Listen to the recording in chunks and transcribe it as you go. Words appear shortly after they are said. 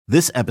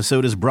This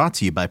episode is brought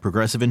to you by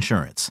Progressive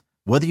Insurance.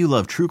 Whether you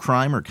love true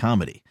crime or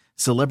comedy,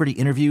 celebrity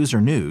interviews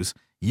or news,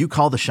 you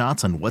call the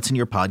shots on what's in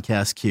your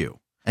podcast queue.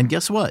 And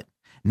guess what?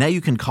 Now you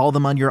can call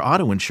them on your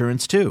auto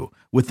insurance too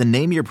with the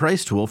Name Your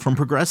Price tool from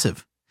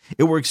Progressive.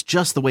 It works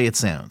just the way it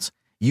sounds.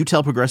 You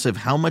tell Progressive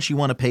how much you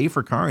want to pay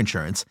for car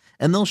insurance,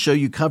 and they'll show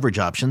you coverage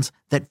options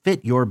that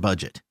fit your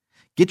budget.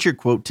 Get your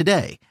quote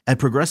today at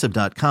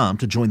Progressive.com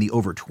to join the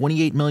over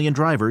 28 million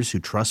drivers who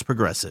trust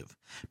Progressive.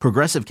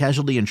 Progressive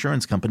Casualty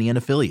Insurance Company and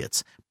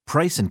Affiliates.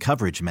 Price and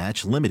coverage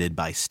match limited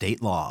by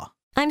state law.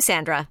 I'm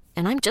Sandra,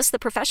 and I'm just the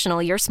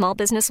professional your small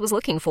business was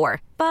looking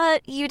for.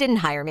 But you didn't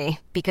hire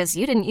me because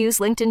you didn't use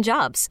LinkedIn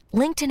Jobs.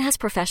 LinkedIn has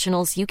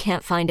professionals you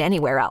can't find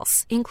anywhere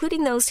else,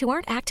 including those who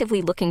aren't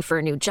actively looking for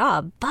a new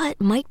job, but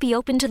might be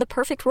open to the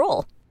perfect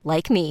role,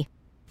 like me.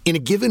 In a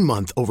given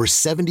month, over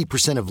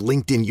 70% of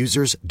LinkedIn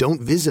users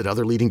don't visit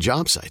other leading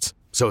job sites.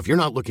 So if you're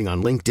not looking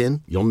on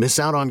LinkedIn, you'll miss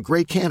out on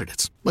great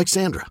candidates like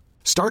Sandra.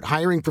 Start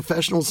hiring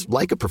professionals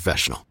like a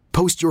professional.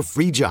 Post your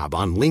free job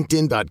on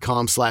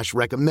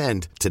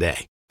linkedin.com/recommend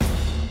today.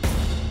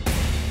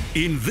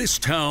 In this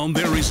town,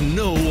 there is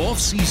no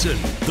off-season.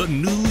 The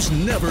news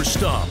never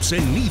stops,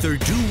 and neither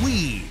do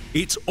we.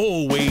 It's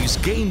always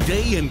game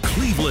day in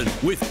Cleveland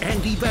with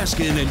Andy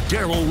Baskin and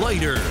Daryl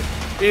Leiter.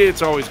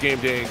 It's always game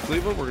day in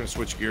Cleveland. We're going to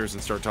switch gears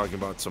and start talking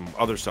about some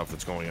other stuff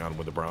that's going on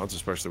with the Browns,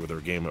 especially with their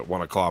game at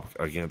 1 o'clock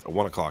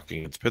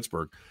against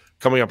Pittsburgh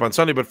coming up on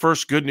Sunday. But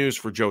first, good news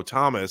for Joe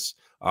Thomas.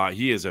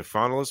 He is a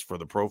finalist for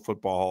the Pro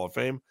Football Hall of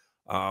Fame.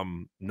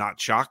 Not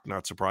shocked,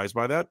 not surprised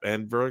by that,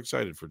 and very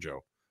excited for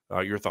Joe.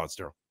 Your thoughts,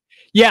 Daryl?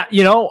 Yeah,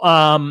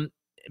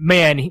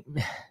 man,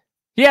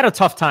 he had a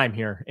tough time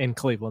here in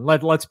Cleveland.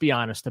 Let's be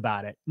honest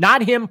about it.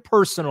 Not him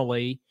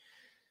personally,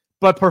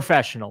 but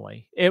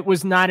professionally. It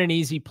was not an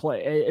easy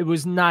play. It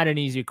was not an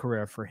easy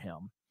career for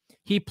him.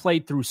 He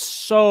played through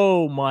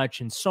so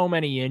much and so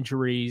many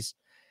injuries.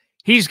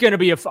 He's going to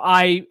be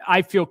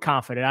I feel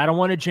confident. I don't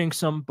want to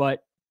jinx him,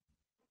 but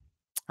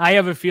I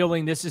have a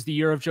feeling this is the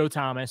year of Joe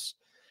Thomas.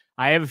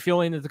 I have a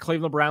feeling that the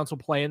Cleveland Browns will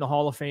play in the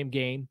Hall of Fame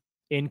game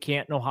in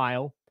Canton,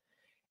 Ohio.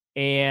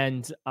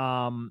 And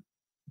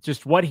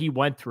just what he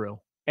went through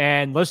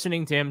and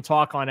listening to him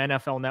talk on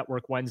NFL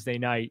Network Wednesday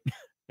night.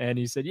 And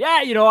he said,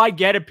 yeah, I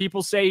get it.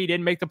 People say he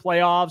didn't make the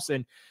playoffs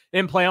and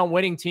didn't play on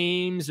winning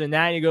teams and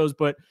that. And he goes,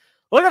 but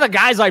look at the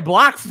guys I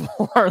blocked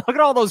for. Look at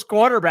all those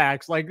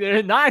quarterbacks. Like,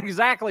 they're not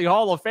exactly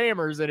Hall of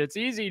Famers. And it's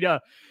easy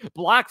to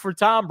block for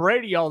Tom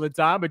Brady all the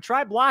time, but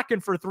try blocking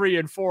for 3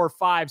 and 4,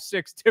 5,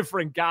 6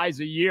 different guys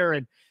a year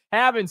and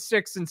having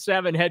 6 and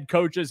 7 head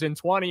coaches and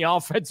 20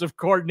 offensive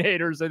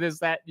coordinators and this,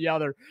 that, and the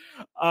other.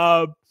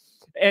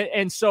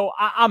 And so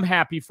I'm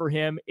happy for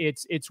him.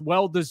 It's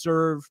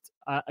well-deserved.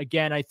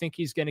 Again, I think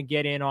he's going to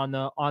get in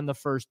on the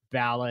first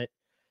ballot.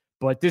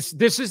 But this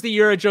is the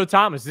year of Joe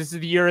Thomas. This is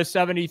the year of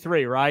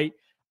 73, right?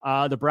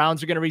 The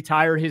Browns are going to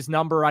retire his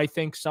number, I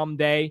think,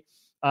 someday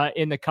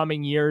in the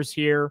coming years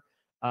here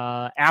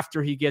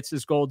after he gets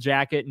his gold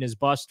jacket and his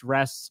bust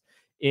rests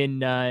in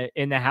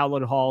the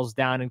Howlett Halls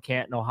down in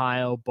Canton,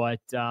 Ohio.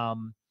 But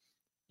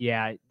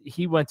yeah,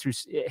 he went through.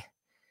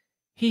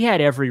 He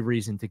had every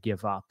reason to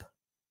give up.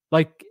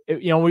 Like,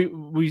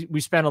 we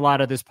spent a lot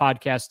of this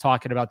podcast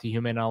talking about the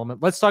human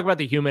element. Let's talk about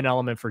the human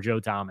element for Joe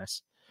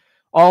Thomas.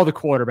 All the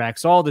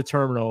quarterbacks, all the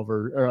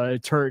turnover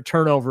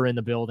in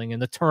the building and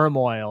the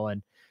turmoil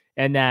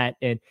and that.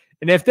 And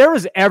if there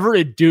was ever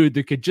a dude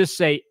that could just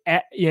say,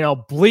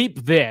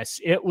 bleep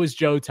this, it was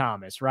Joe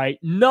Thomas, right?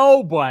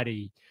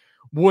 Nobody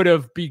would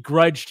have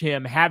begrudged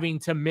him having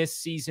to miss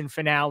season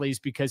finales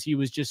because he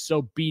was just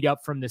so beat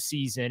up from the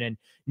season and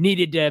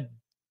needed to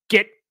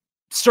get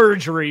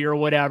surgery or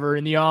whatever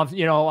in the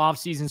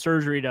off-season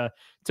surgery to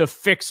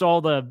fix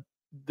all the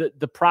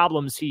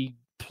problems he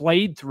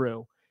played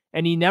through.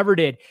 And he never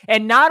did.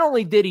 And not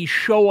only did he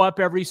show up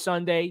every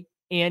Sunday,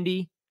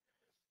 Andy,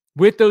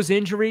 with those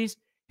injuries,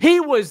 he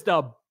was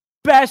the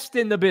best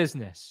in the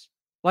business.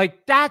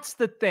 Like, that's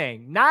the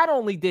thing. Not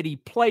only did he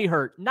play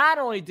hurt, not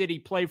only did he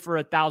play for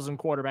 1,000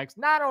 quarterbacks,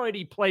 not only did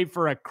he play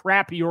for a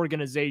crappy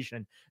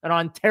organization and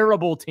on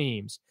terrible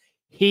teams,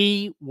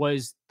 he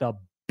was the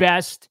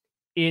best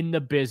in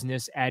the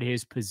business at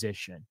his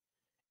position.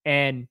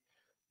 And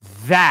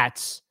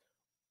that's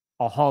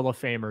a Hall of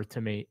Famer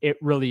to me. It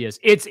really is.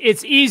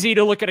 It's easy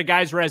to look at a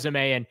guy's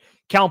resume and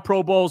count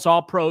Pro Bowls,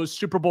 All Pros,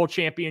 Super Bowl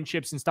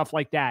championships, and stuff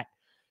like that.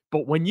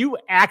 But when you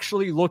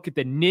actually look at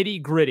the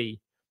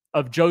nitty-gritty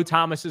of Joe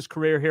Thomas's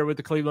career here with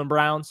the Cleveland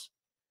Browns,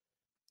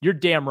 you're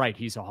damn right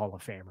he's a Hall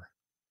of Famer.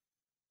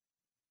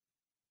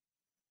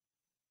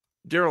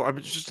 Daryl, I'm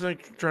just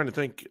trying to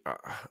think.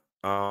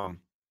 Joe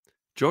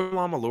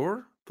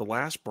Lamalure, the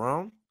last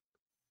Brown?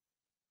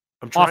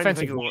 I'm trying to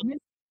think of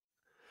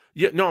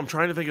I'm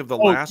trying to think of the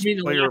last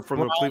player from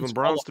the Cleveland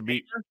Browns to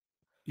beat.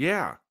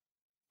 Yeah.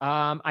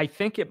 I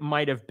think it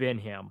might have been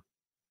him.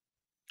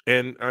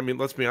 And I mean,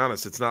 let's be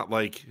honest, it's not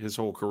like his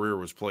whole career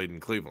was played in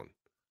Cleveland.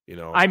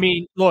 I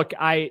mean, look,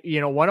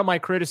 one of my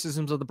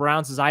criticisms of the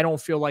Browns is I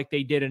don't feel like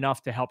they did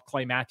enough to help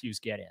Clay Matthews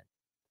get in.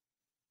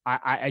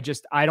 I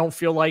don't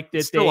feel like that.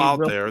 It's still out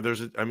really, there.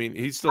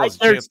 He still has a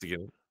chance to get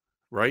it,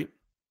 right?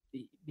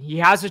 He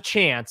has a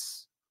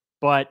chance,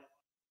 but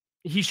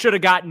he should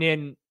have gotten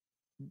in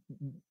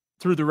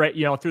through the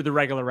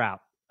regular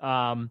route.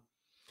 I'm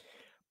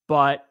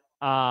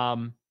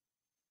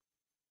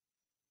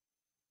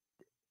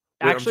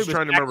just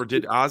trying to remember.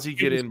 Did Ozzie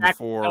get in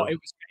before? No, it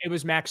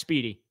was Max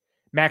Speedy.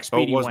 Max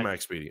Speedy. Oh, it was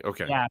Max Speedy.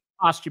 Okay. Yeah,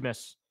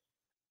 posthumous.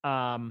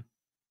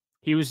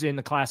 He was in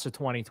the class of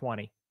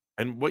 2020.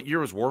 And what year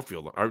was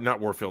Warfield? Or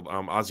not Warfield,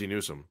 Ozzie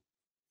Newsome.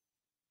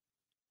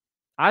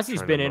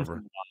 Ozzie's been in for a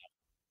while.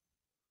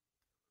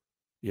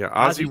 Yeah,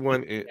 Ozzie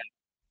went in.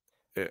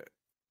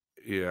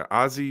 Yeah,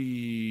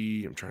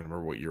 Ozzie. I'm trying to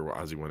remember what year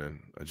Ozzie went in.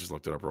 I just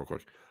looked it up real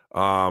quick.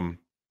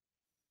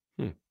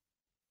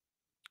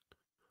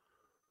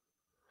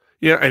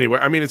 Yeah, anyway,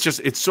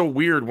 it's so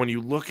weird when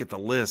you look at the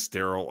list,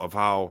 Daryl, of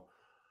how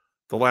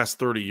the last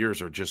 30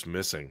 years are just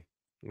missing,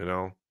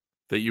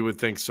 that you would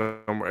think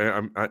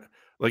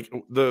like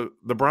the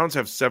Browns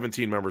have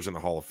 17 members in the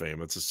Hall of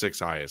Fame. It's the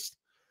sixth highest.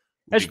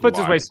 Let's put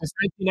this way: since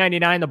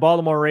 1999, the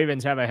Baltimore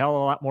Ravens have a hell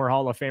of a lot more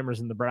Hall of Famers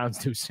than the Browns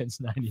do since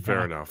 '99.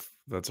 Fair enough.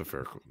 That's a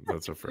fair point.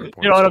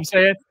 You know what I'm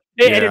saying?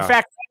 Yeah. And in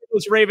fact,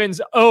 those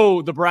Ravens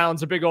owe the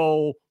Browns a big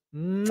old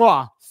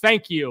mwah,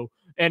 thank you,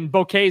 and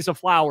bouquets of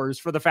flowers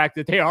for the fact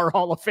that they are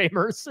Hall of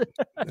Famers.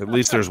 At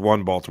least there's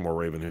one Baltimore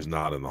Raven who's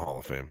not in the Hall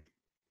of Fame.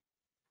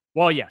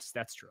 Well, yes,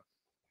 that's true.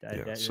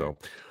 So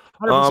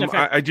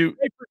 100% I do.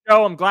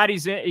 I'm glad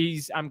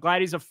he's I'm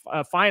glad he's a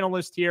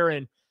finalist here,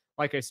 and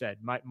like I said,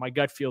 my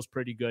gut feels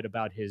pretty good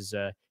about his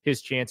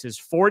chances.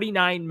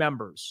 49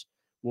 members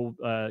will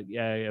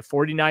a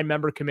 49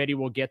 member committee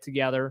will get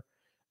together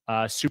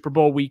Super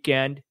Bowl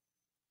weekend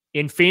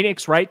in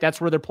Phoenix, right?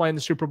 That's where they're playing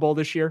the Super Bowl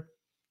this year.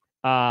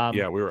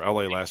 Yeah, we were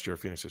LA last year,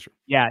 Phoenix this year.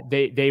 Yeah,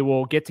 they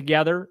will get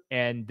together,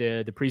 and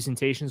the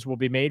presentations will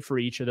be made for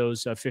each of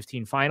those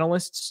 15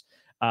 finalists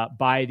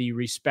by the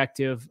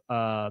respective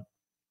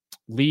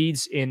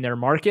leads in their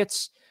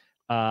markets,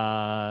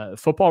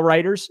 football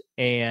writers,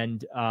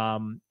 and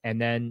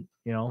then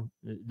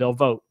they'll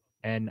vote.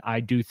 And I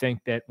do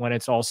think that when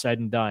it's all said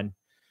and done,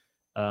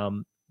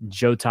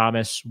 Joe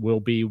Thomas will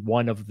be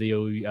one of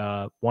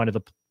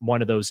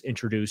those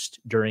introduced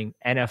during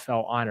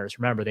NFL Honors.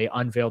 Remember, they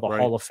unveil the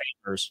Hall of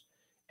Famers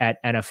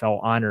at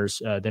NFL Honors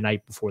the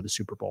night before the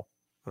Super Bowl.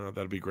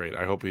 That'd be great.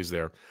 I hope he's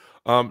there.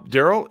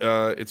 Daryl,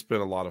 it's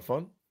been a lot of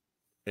fun,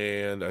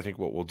 and I think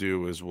what we'll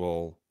do is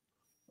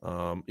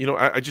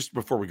I just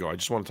before we go, I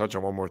just want to touch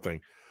on one more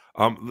thing.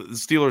 The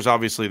Steelers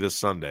obviously this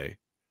Sunday,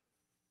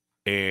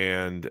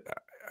 and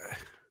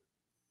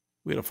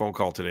we had a phone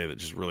call today that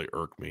just really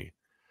irked me.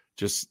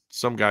 Just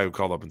some guy who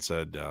called up and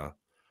said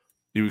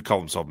he would call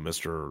himself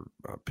Mr.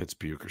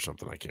 Pittspuke or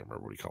something. I can't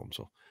remember what he called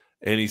himself.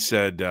 And he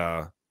said,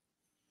 well,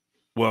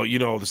 the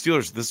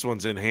Steelers, this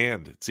one's in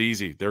hand. It's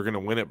easy. They're going to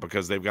win it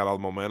because they've got all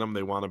the momentum.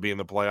 They want to be in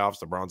the playoffs.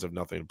 The Browns have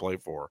nothing to play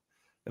for.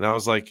 And I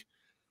was like,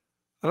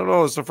 I don't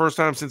know. It's the first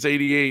time since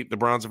 '88 the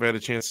Browns have had a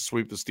chance to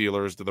sweep the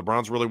Steelers. Do the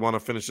Browns really want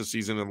to finish the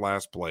season in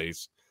last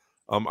place?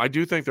 I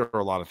do think there are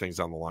a lot of things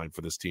on the line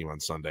for this team on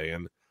Sunday.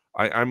 And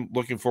I'm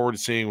looking forward to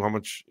seeing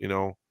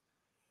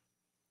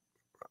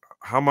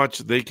how much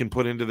they can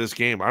put into this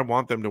game. I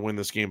want them to win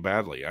this game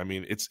badly.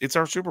 It's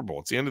our Super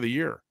Bowl. It's the end of the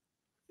year.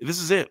 This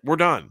is it. We're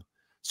done.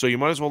 So you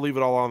might as well leave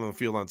it all on the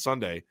field on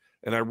Sunday.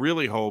 And I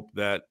really hope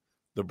that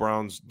the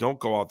Browns don't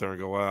go out there and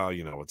go, well,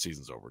 what,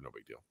 season's over. No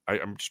big deal.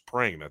 I'm just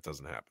praying that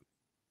doesn't happen.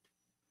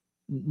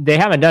 They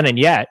haven't done it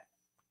yet.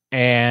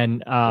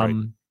 And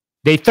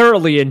they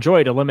thoroughly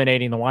enjoyed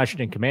eliminating the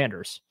Washington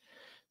Commanders.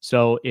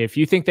 So if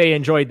you think they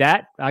enjoyed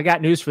that, I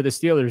got news for the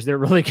Steelers. They're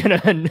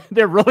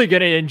really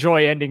gonna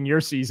enjoy ending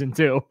your season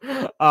too,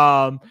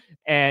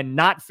 and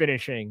not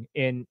finishing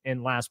in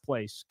last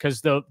place,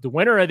 because the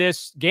winner of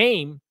this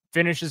game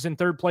finishes in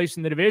third place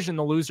in the division.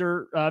 The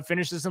loser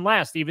finishes in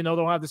last, even though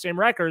they'll have the same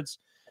records.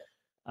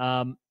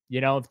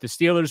 If the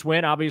Steelers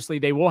win, obviously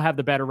they will have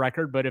the better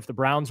record. But if the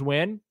Browns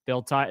win,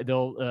 they'll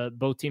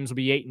both teams will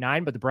be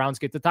 8-9, but the Browns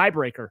get the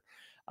tiebreaker.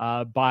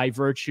 By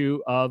virtue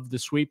of the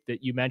sweep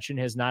that you mentioned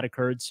has not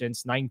occurred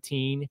since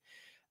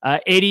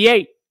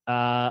 1988.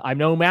 I'm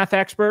no math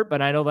expert,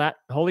 but I know that,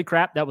 holy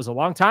crap, that was a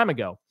long time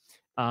ago.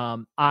 I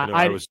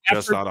was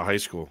just out of high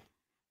school.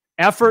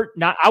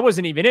 I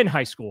wasn't even in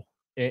high school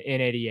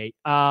in 88.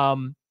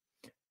 And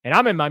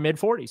I'm in my mid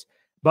 40s,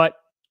 but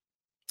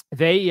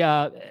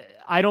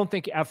I don't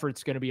think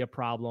effort's going to be a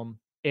problem.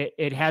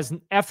 It has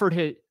an effort.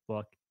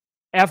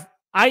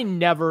 I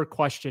never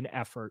question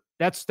effort.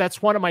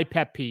 That's one of my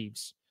pet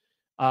peeves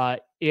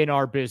in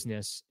our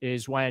business,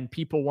 is when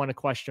people want to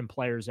question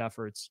players'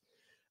 efforts.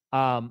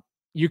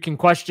 You can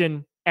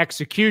question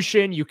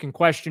execution. You can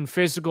question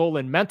physical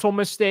and mental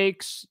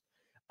mistakes.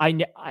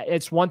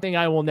 It's one thing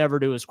I will never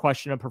do is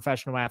question a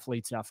professional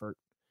athlete's effort.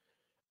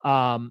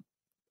 I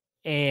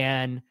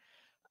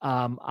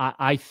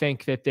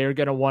think that they're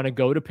going to want to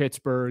go to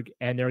Pittsburgh,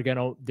 and they're going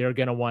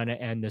to want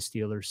to end the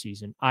Steelers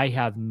season. I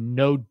have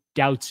no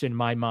doubts in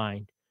my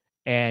mind.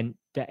 And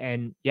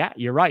And yeah,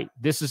 you're right.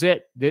 This is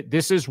it.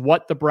 This is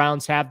what the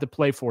Browns have to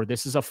play for.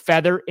 This is a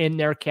feather in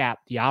their cap,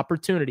 the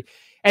opportunity.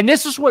 And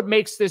this is what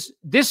makes this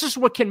is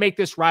what can make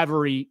this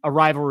rivalry a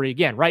rivalry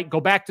again, right? Go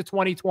back to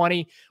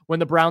 2020 when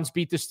the Browns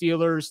beat the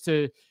Steelers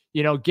to,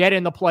 get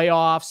in the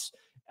playoffs,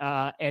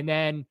 and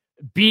then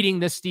beating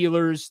the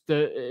Steelers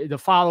the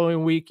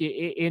following week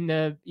in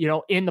the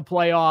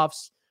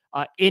playoffs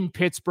in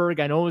Pittsburgh.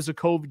 I know it was a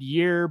COVID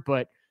year,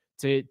 but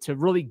to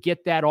really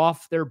get that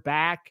off their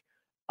back,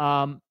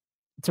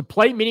 to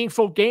play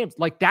meaningful games.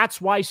 Like,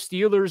 that's why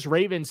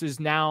Steelers-Ravens is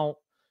now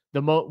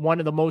one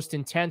of the most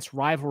intense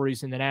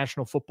rivalries in the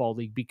National Football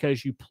League,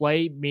 because you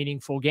play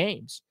meaningful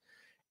games.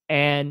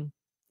 And,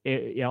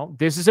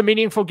 this is a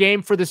meaningful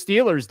game for the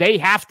Steelers. They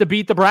have to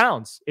beat the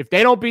Browns. If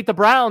they don't beat the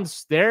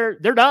Browns, they're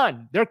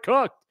done. They're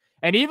cooked.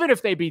 And even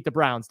if they beat the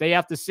Browns, they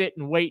have to sit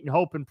and wait and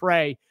hope and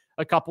pray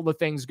a couple of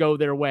things go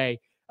their way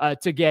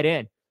to get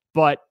in.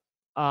 But,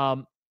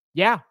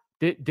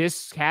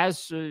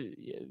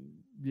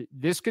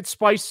 this could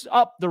spice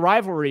up the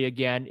rivalry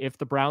again if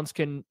the Browns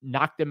can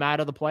knock them out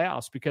of the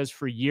playoffs, because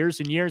for years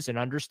and years, and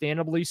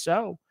understandably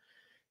so,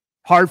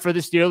 hard for the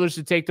Steelers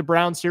to take the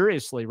Browns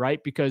seriously,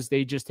 right? Because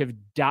they just have,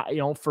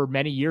 for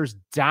many years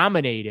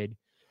dominated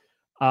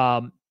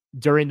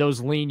during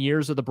those lean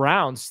years of the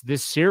Browns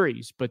this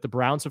series. But the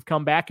Browns have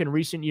come back in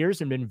recent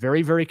years and been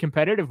very, very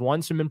competitive,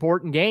 won some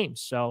important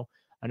games. So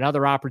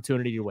another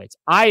opportunity awaits.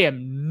 I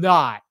am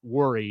not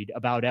worried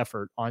about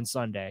effort on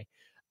Sunday.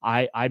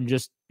 I'm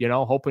just,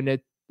 hoping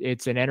that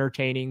it's an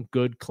entertaining,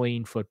 good,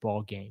 clean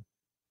football game.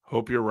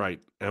 Hope you're right.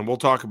 And we'll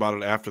talk about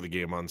it after the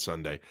game on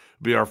Sunday.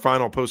 It'll be our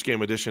final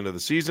post-game edition of the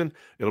season.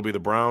 It'll be the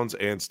Browns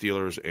and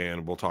Steelers,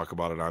 and we'll talk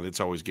about it on It's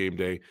Always Game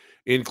Day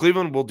in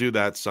Cleveland. We'll do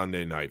that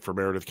Sunday night. For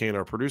Meredith Kane,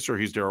 our producer,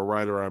 he's Daryl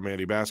Ryder. I'm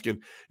Andy Baskin.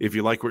 If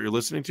you like what you're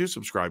listening to,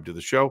 subscribe to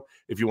the show.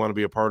 If you want to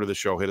be a part of the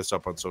show, hit us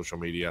up on social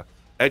media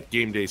at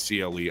Game Day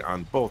CLE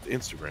on both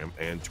Instagram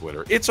and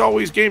Twitter. It's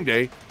Always Game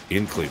Day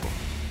in Cleveland.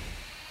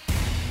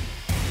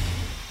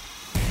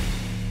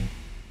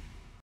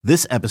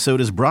 This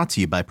episode is brought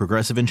to you by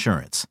Progressive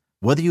Insurance.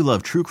 Whether you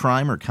love true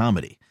crime or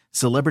comedy,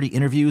 celebrity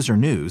interviews or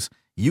news,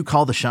 you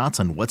call the shots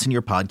on what's in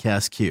your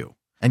podcast queue.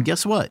 And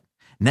guess what?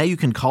 Now you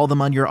can call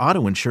them on your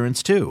auto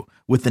insurance too,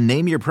 with the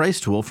Name Your Price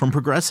tool from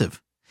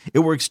Progressive. It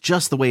works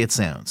just the way it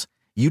sounds.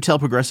 You tell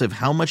Progressive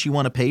how much you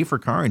want to pay for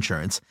car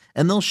insurance,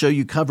 and they'll show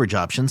you coverage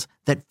options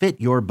that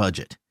fit your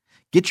budget.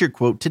 Get your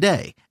quote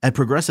today at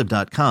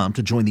Progressive.com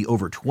to join the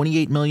over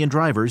 28 million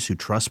drivers who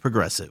trust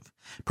Progressive.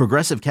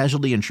 Progressive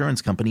Casualty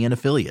Insurance Company and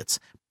Affiliates.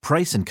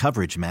 Price and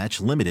coverage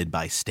match limited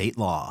by state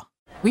law.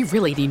 We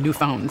really need new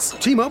phones.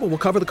 T-Mobile will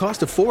cover the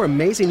cost of 4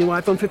 amazing new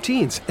iPhone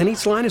 15s, and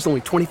each line is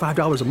only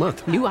 $25 a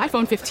month. New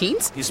iPhone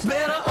 15s? It's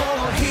better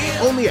over here.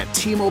 Only at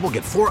T-Mobile,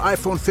 get 4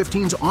 iPhone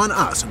 15s on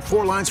us and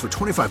 4 lines for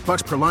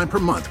 $25 per line per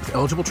month with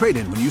eligible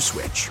trade-in when you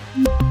switch.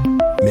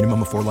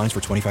 Minimum of 4 lines for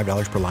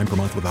 $25 per line per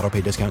month with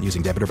autopay discount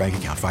using debit or bank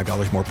account.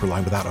 $5 more per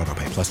line without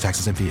autopay, plus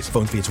taxes and fees.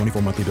 Phone fee at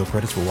 24 monthly bill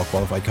credits for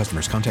well-qualified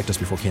customers. Contact us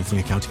before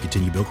canceling account to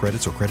continue bill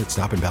credits or credit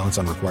stop and balance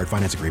on required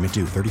finance agreement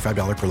due.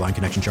 $35 per line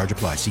connection charge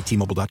applies. See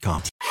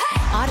T-Mobile.com.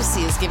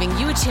 Odyssey is giving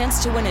you a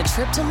chance to win a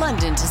trip to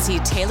London to see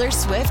Taylor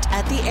Swift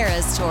at the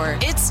Eras Tour.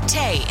 It's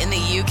Tay in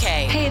the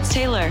UK. Hey, it's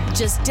Taylor.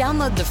 Just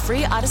download the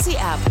free Odyssey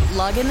app,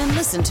 log in and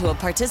listen to a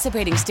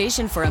participating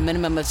station for a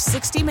minimum of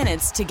 60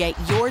 minutes to get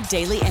your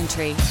daily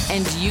entry.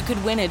 And you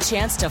could win a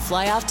chance to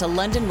fly off to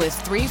London with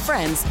 3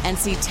 friends and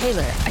see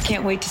Taylor. I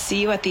can't wait to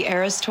see you at the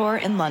Eras Tour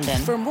in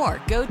London. For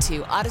more, go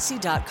to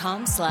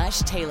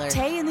odyssey.com/Taylor.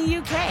 Tay in the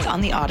UK. It's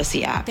on the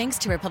Odyssey app. Thanks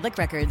to Republic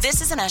Records.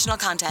 This is a national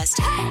contest.